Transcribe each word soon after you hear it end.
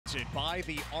presented by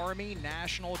the Army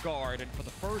National Guard. And for the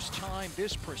first time,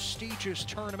 this prestigious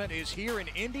tournament is here in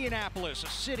Indianapolis, a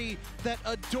city that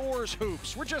adores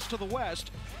hoops. We're just to the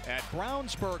west at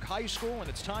Brownsburg High School, and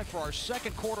it's time for our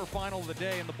second quarterfinal of the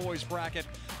day in the boys bracket.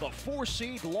 The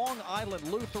 4-seed Long Island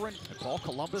Lutheran. Paul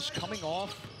Columbus coming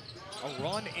off a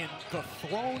run in the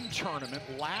Throne tournament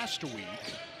last week.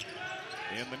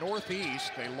 In the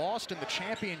Northeast, they lost in the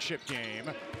championship game.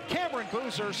 Cameron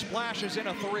Boozer splashes in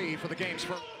a three for the game's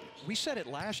first. We said it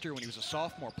last year when he was a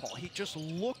sophomore, Paul. He just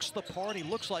looks the part. He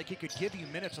looks like he could give you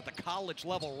minutes at the college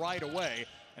level right away,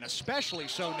 and especially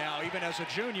so now, even as a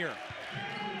junior.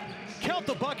 Count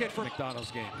the bucket for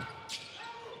McDonald's game.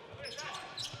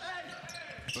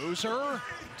 Boozer,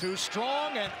 too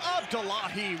strong, and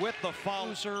Abdullahi with the foul.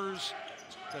 Boozer's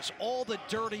does all the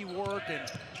dirty work and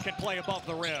can play above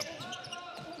the rim.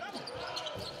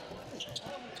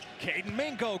 Caden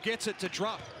Mingo gets it to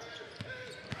drop.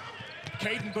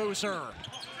 Caden Boozer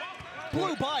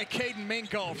blew by Caden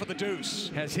Mingo for the deuce.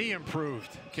 Has he improved,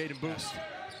 Caden Boozer?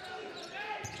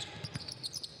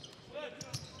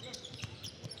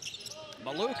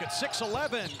 Maluk at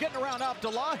 6'11", getting around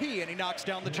Abdullahi, and he knocks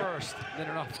down the first. Then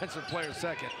an offensive player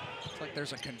second. It's like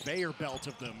there's a conveyor belt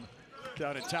of them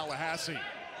down in Tallahassee.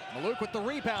 Maluk with the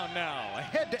rebound now,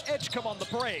 ahead to Edgecombe on the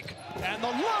break, and the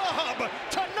lob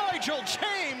to Nigel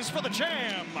James for the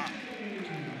jam.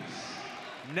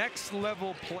 Next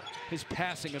level play, his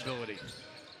passing ability.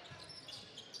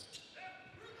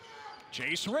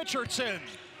 Jace Richardson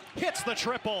hits the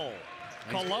triple.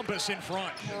 Columbus in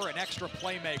front. For an extra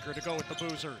playmaker to go with the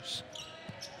Boozers.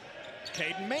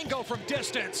 Caden Mingo from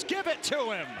distance, give it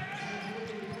to him.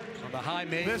 On the high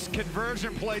main. This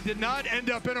conversion play did not end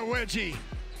up in a wedgie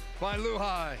by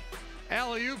Luhai.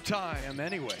 Alley-oop time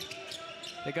anyway.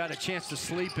 They got a chance to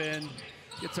sleep in,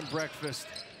 get some breakfast,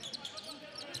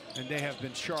 and they have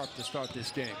been sharp to start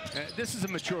this game. This is a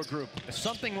mature group.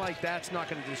 Something like that's not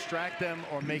going to distract them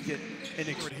or make it at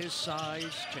his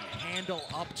size, can handle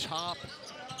up top.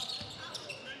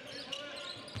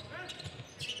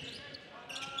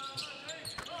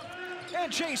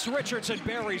 And Jace Richardson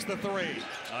buries the three.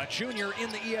 A junior in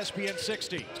the ESPN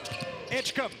 60.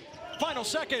 Edgecombe, final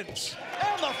seconds,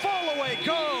 and the fall-away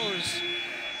goes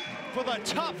for the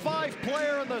top 5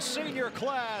 player in the senior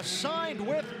class, signed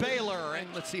with Baylor. And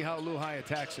let's see how Luhai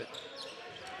attacks it.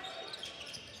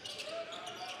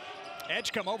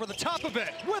 Edgecombe over the top of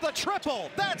it with a triple.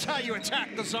 That's how you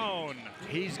attack the zone.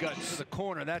 He's got to the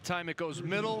corner. That time it goes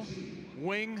middle,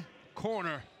 wing,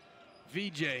 corner.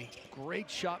 VJ, great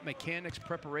shot mechanics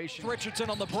preparation. Richardson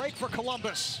on the break for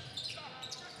Columbus.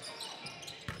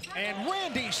 And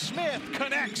Randy Smith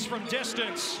connects from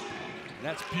distance.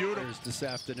 That's beautiful this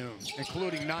afternoon,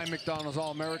 including 9 McDonald's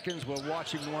All-Americans. We're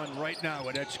watching one right now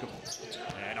at Edgecombe.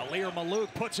 And Alir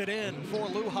Maluk puts it in for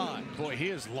Luhai. Boy, he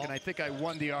is long. And I think I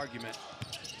won the argument.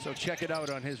 So check it out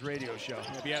on his radio show.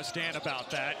 Maybe ask Dan about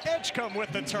that. Edgecombe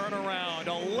with the turnaround.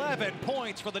 11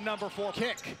 points for the number 4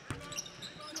 kick.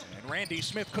 And Randy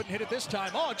Smith couldn't hit it this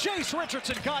time. Oh, Jace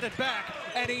Richardson got it back,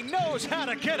 and he knows how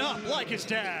to get up like his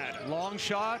dad. Long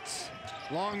shots,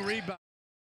 long rebound.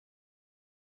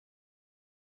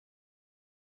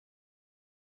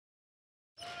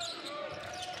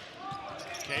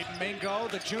 Caden Mingo,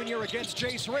 the junior, against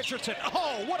Jace Richardson.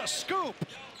 Oh, what a scoop!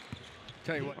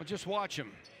 Tell you what, well, just watch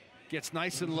him. Gets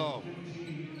nice and low.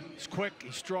 He's quick,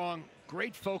 he's strong.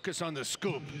 Great focus on the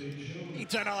scoop. He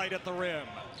denied at the rim.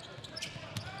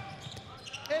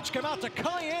 Edgecombe out to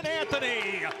Kyan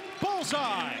Anthony.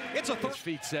 Bullseye. It's a his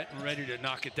feet set and ready to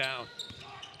knock it down.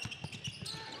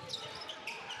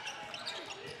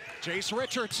 Jace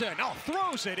Richardson,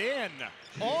 throws it in.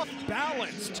 Off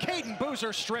balance. Caden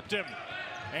Boozer stripped him.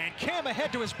 And Cam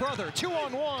ahead to his brother,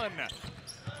 2-on-1.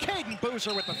 Caden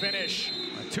Boozer with the finish.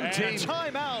 Two-team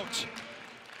timeout.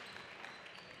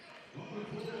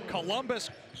 Columbus.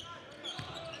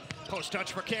 Post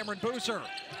touch for Cameron Boozer.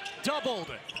 Doubled.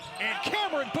 And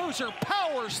Cameron Boozer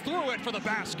powers through it for the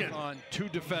basket. On 2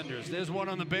 defenders. There's one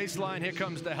on the baseline. Here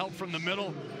comes the help from the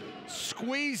middle.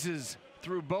 Squeezes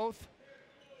through both.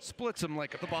 Splits them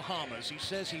like the Bahamas. He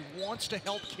says he wants to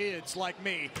help kids like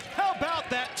me. How about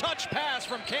that touch pass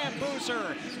from Cam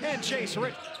Boozer and Jace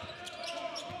Rich?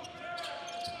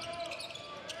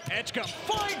 Edgecombe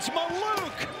finds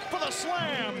Maluk for the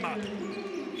slam.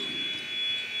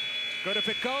 Good if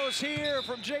it goes here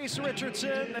from Jace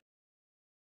Richardson.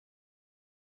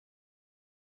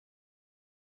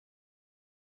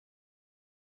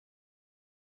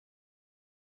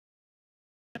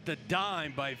 The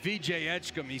dime by VJ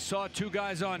Edgecombe. He saw 2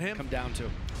 guys on him. Come down to.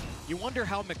 You wonder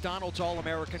how McDonald's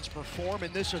All-Americans perform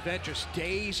in this event just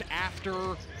days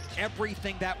after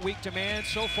everything that week demands.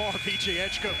 So far, VJ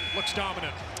Edgecombe looks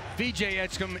dominant. VJ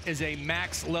Edgecombe is a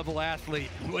max-level athlete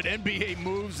with NBA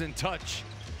moves and touch.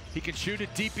 He can shoot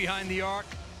it deep behind the arc.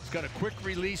 He's got a quick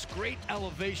release, great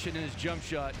elevation in his jump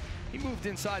shot. He moved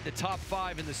inside the top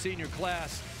 5 in the senior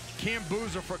class. Cam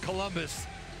Boozer for Columbus.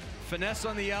 Finesse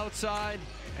on the outside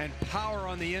and power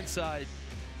on the inside.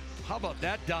 How about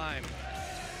that dime?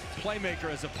 Playmaker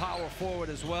as a power forward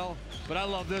as well. But I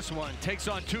love this one. Takes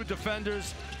on 2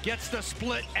 defenders, gets the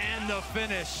split and the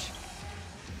finish.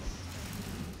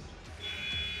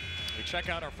 We check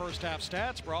out our first half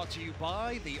stats brought to you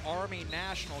by the Army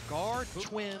National Guard.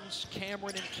 Twins,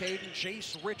 Cameron and Caden,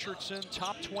 Jace Richardson,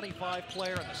 top 25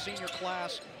 player in the senior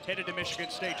class, headed to Michigan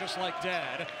State just like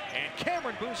Dad. And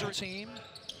Cameron Boozer team,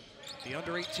 the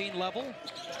under 18 level.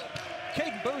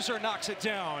 Caden Boozer knocks it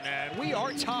down, and we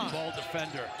are tied. Ball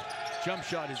defender. Jump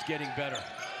shot is getting better.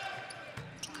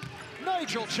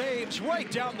 Nigel James right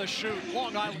down the chute.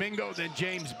 Long Island. Mingo, then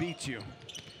James beats you.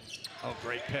 Oh,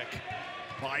 great pick.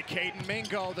 By Caden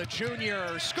Mingo, the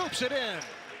junior, scoops it in.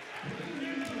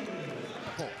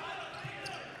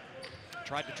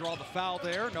 Tried to draw the foul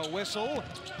there, no whistle.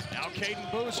 Now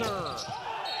Caden Boozer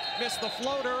missed the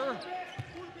floater.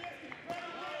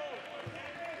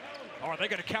 Are they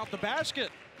going to count the basket?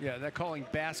 Yeah, they're calling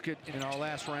basket in our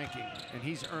last ranking, and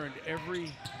he's earned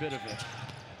every bit of it.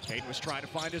 Caden was trying to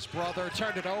find his brother,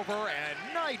 turned it over, and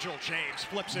Nigel James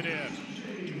flips it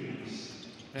in.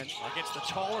 And against the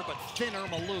taller but thinner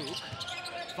Maluk.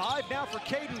 5 now for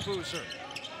Caden Boozer.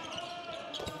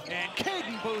 And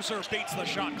Caden Boozer beats the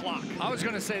shot clock. I was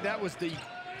going to say that was the...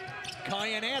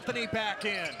 Kyan Anthony back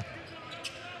in.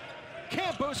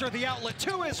 Cam Boozer the outlet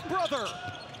to his brother.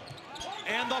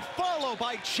 And the follow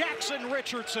by Jackson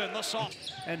Richardson, the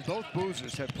soft. And both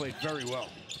Boozers have played very well.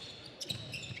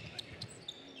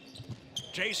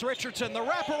 Jace Richardson, the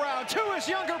wraparound to his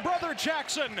younger brother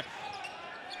Jackson.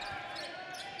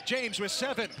 James with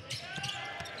 7.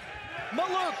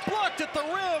 Maluk blocked at the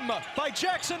rim by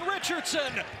Jackson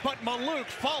Richardson, but Maluk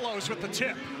follows with the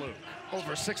tip.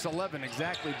 Over 6'11"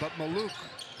 exactly, but Maluk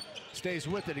stays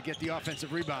with it to get the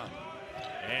offensive rebound.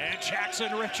 And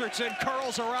Jackson Richardson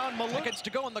curls around Maluk. Seconds to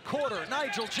go in the quarter.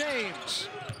 Nigel James.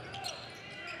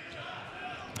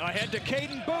 Ahead to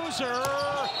Caden Boozer.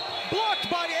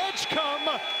 Blocked by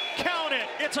Edgecombe. Count it.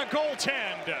 It's a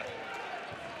goaltend.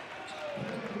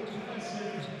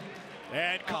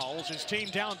 And calls his team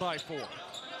down by 4.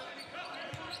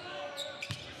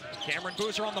 Cameron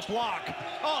Boozer on the block.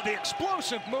 Oh, the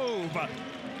explosive move.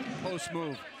 Post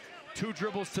move. 2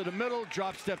 dribbles to the middle,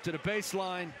 drop step to the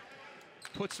baseline.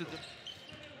 Puts it.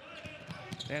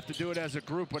 They have to do it as a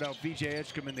group without VJ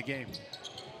Edgecombe in the game.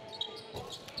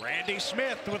 Randy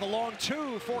Smith with a long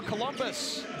 2 for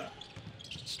Columbus.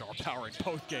 Star power in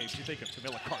both games. You think of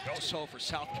Camila Cardoso for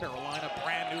South Carolina.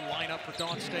 Brand new lineup for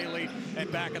Dawn Staley.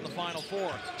 And back in the Final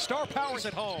Four. Star power's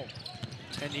at home.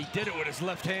 And he did it with his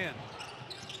left hand.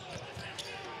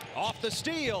 Off the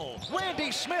steal.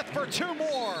 Randy Smith for 2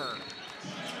 more.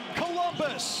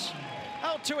 Columbus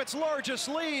out to its largest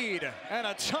lead. And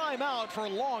a timeout for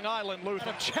Long Island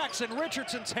Lutheran. Jackson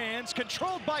Richardson's hands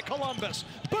controlled by Columbus.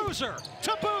 Boozer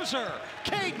to Boozer.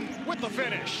 Caden with the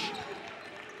finish.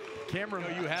 Cameron, no,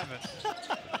 you haven't.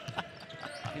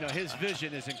 You know, his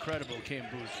vision is incredible, Cam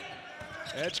Boozer.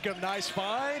 Edgecombe, nice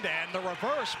find, and the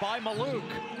reverse by Maluk.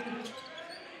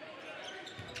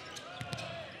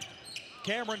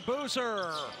 Cameron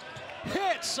Boozer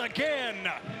hits again.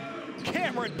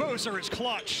 Cameron Boozer is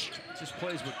clutch. Just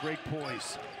plays with great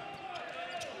poise.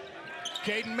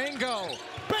 Caden Mingo,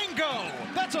 bingo,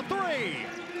 that's a 3.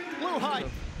 Luhai.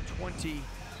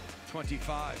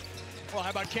 2025. Well,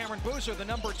 how about Cameron Boozer, the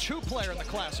number 2 player in the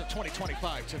class of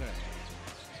 2025 today?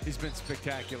 He's been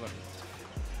spectacular.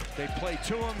 They play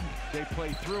to him, they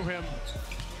play through him.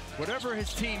 Whatever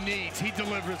his team needs, he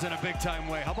delivers in a big-time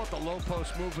way. How about the low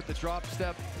post move with the drop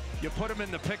step? You put him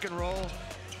in the pick and roll,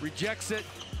 rejects it,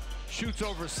 shoots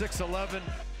over 6'11".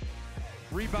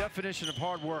 Rebound. Definition of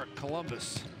hard work,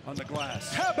 Columbus on the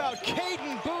glass. How about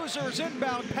Caden Boozer's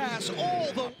inbound pass?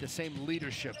 The same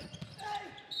leadership.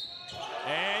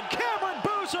 And Cameron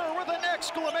Boozer with an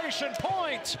exclamation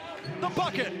point. The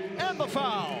bucket and the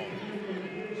foul.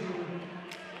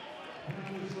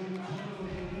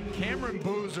 Cameron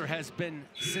Boozer has been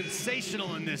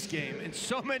sensational in this game in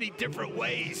so many different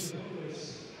ways.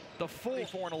 The 4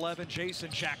 and 11,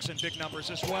 Jason Jackson, big numbers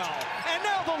as well. And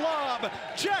now the lob,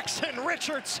 Jackson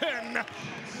Richardson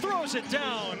throws it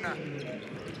down.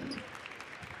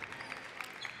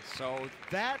 So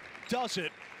that does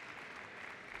it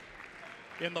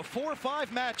In the 4-5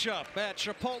 matchup at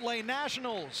Chipotle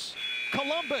Nationals,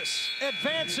 Columbus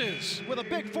advances with a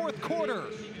big fourth quarter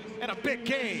and a big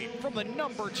game from the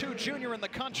 #2 junior in the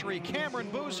country, Cameron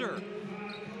Boozer.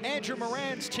 Andrew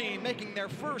Moran's team making their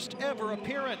first ever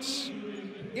appearance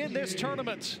in this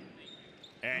tournament.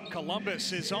 And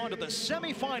Columbus is on to the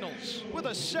semifinals with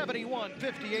a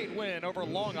 71-58 win over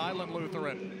Long Island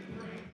Lutheran.